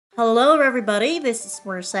Hello everybody, this is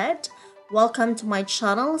Merced. Welcome to my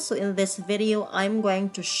channel. So in this video, I'm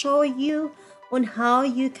going to show you on how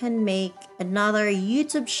you can make another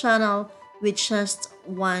YouTube channel with just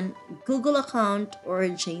one Google account or a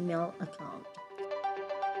Gmail account.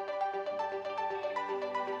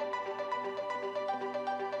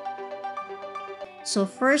 So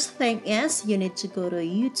first thing is you need to go to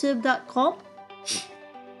youtube.com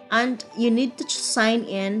and you need to sign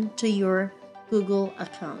in to your Google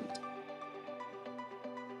account.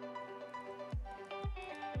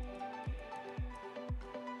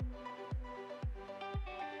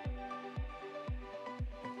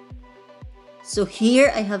 So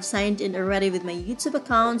here I have signed in already with my YouTube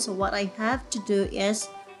account. So what I have to do is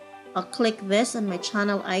I'll click this on my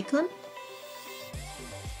channel icon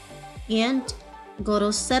and go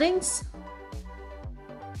to settings,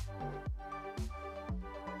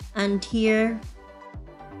 and here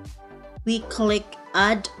we click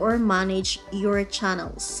add or manage your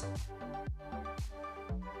channels,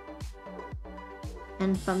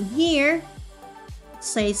 and from here it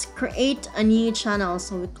says create a new channel,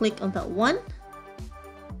 so we click on that one.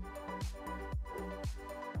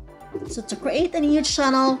 So to create a new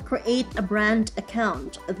channel, create a brand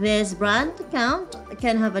account. This brand account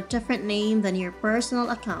can have a different name than your personal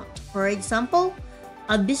account. For example,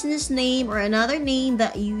 a business name or another name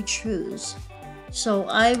that you choose. So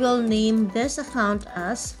I will name this account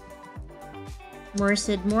as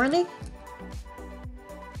Merced Morley.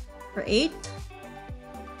 Create.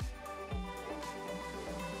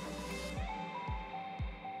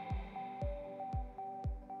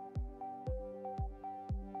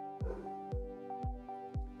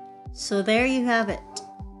 So there you have it.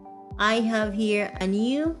 I have here a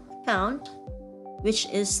new account which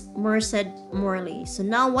is Merced Morley. So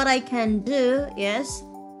now what I can do is,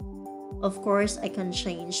 of course, I can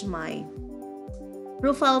change my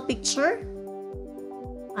profile picture.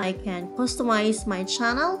 I can customize my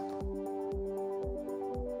channel.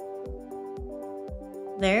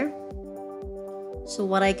 There. So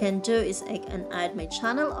what I can do is I can add my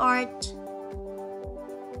channel art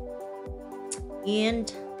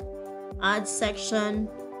and add section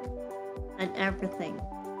and everything.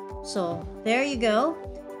 So there you go.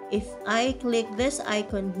 If I click this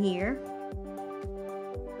icon here,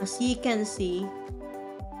 as you can see,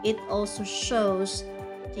 it also shows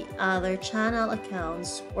the other channel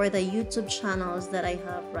accounts or the YouTube channels that I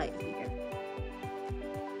have right here.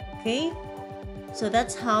 Okay, so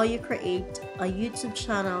that's how you create a YouTube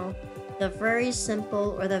channel the very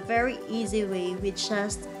simple or the very easy way with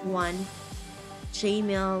just one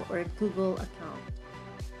Gmail or Google account.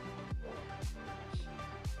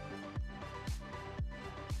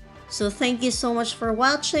 So thank you so much for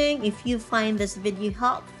watching. If you find this video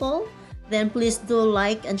helpful, then please do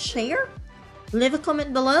like and share. Leave a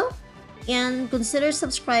comment below and consider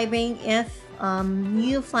subscribing if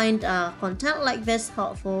you find content like this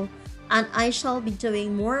helpful, and I shall be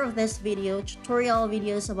doing more of this tutorial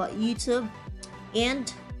videos about YouTube,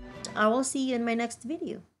 and I will see you in my next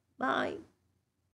video. Bye.